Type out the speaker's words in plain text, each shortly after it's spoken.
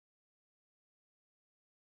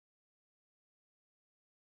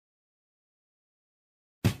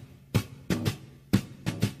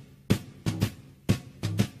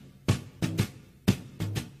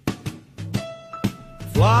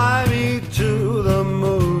Fly me to the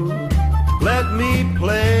moon, let me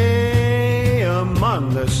play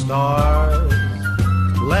among the stars.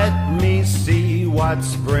 Let me see what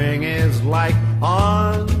spring is like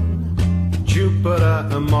on Jupiter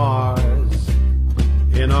and Mars.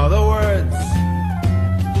 In other words,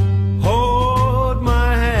 hold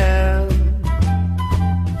my hand.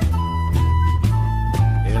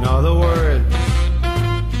 In other words,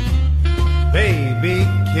 baby,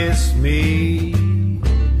 kiss me.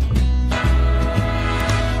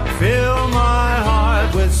 Fill my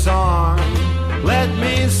heart with song, let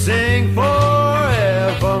me sing forevermore.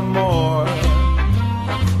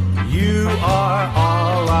 You are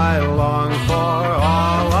all I long for,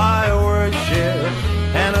 all I worship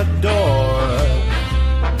and adore.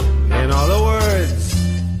 In other words,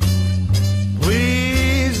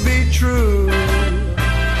 please be true.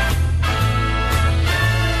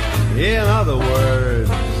 In other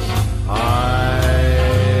words,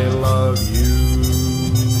 I love you.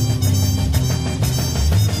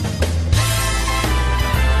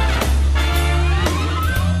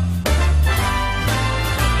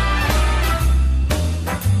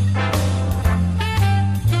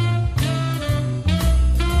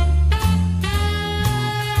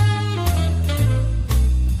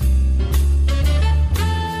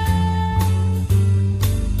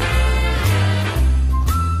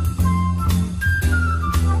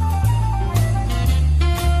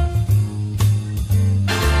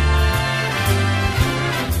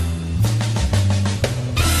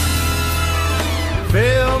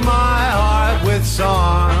 Fill my heart with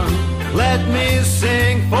song, let me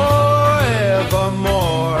sing forevermore.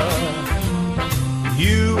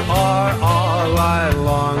 You are all I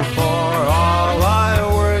long for, all I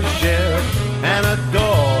worship and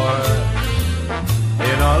adore.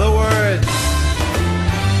 In other words,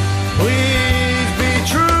 please be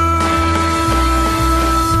true.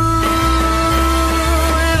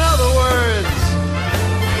 In other words,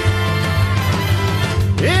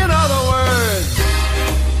 in other words,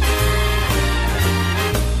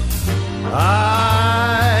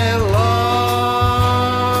 I love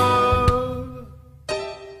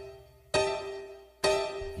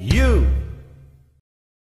you.